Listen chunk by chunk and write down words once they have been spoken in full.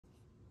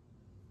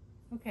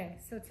Okay,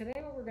 so today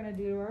what we're gonna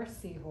do to our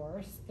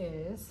seahorse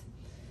is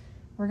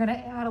we're gonna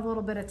add a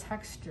little bit of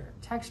texture.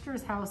 Texture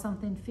is how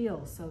something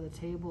feels. So the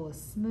table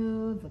is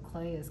smooth, the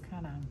clay is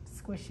kind of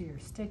squishy or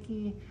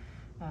sticky,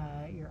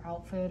 your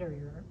outfit or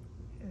your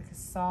is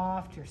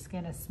soft, your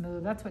skin is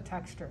smooth. That's what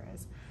texture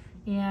is.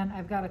 And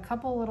I've got a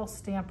couple little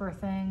stamper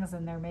things,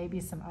 and there may be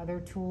some other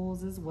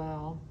tools as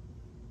well.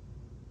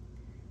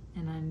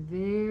 And I'm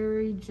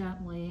very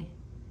gently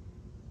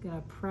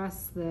gonna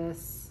press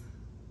this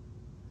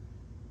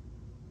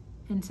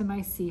into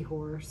my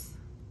seahorse.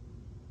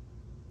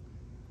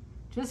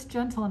 Just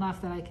gentle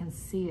enough that I can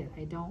see it.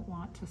 I don't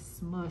want to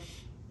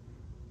smush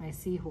my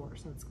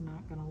seahorse. That's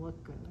not gonna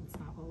look good. That's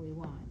not what we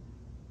want.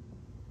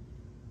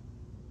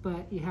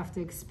 But you have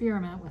to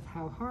experiment with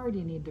how hard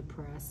you need to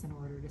press in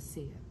order to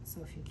see it.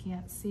 So if you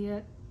can't see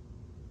it,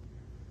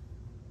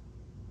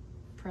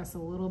 press a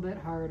little bit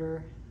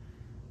harder,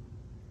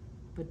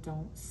 but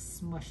don't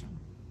smush them.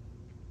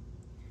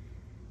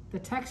 The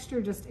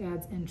texture just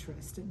adds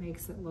interest. It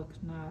makes it look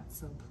not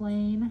so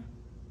plain.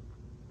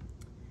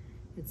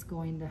 It's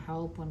going to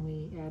help when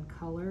we add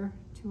color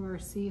to our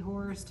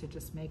seahorse to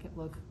just make it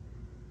look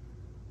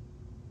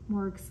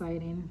more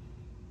exciting.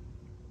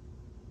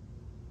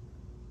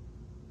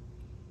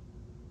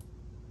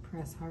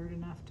 Press hard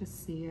enough to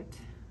see it,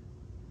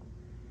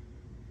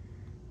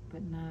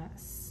 but not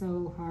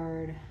so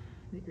hard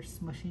that you're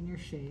smushing your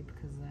shape,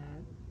 because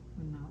that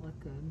would not look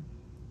good.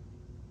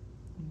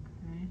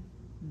 Okay.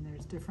 And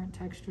there's different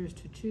textures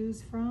to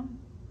choose from.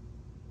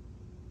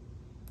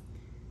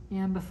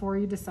 And before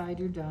you decide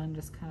you're done,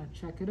 just kind of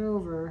check it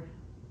over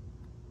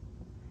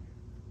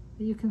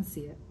that you can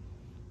see it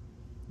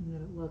and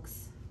that it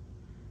looks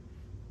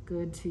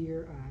good to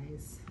your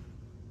eyes.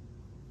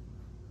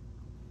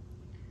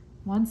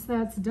 Once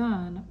that's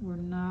done, we're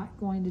not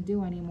going to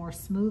do any more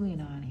smoothing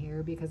on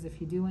here, because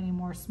if you do any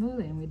more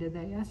smoothing, we did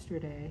that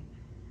yesterday,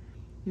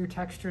 your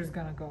texture is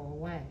going to go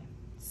away.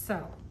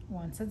 So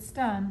once it's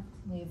done,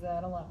 leave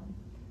that alone.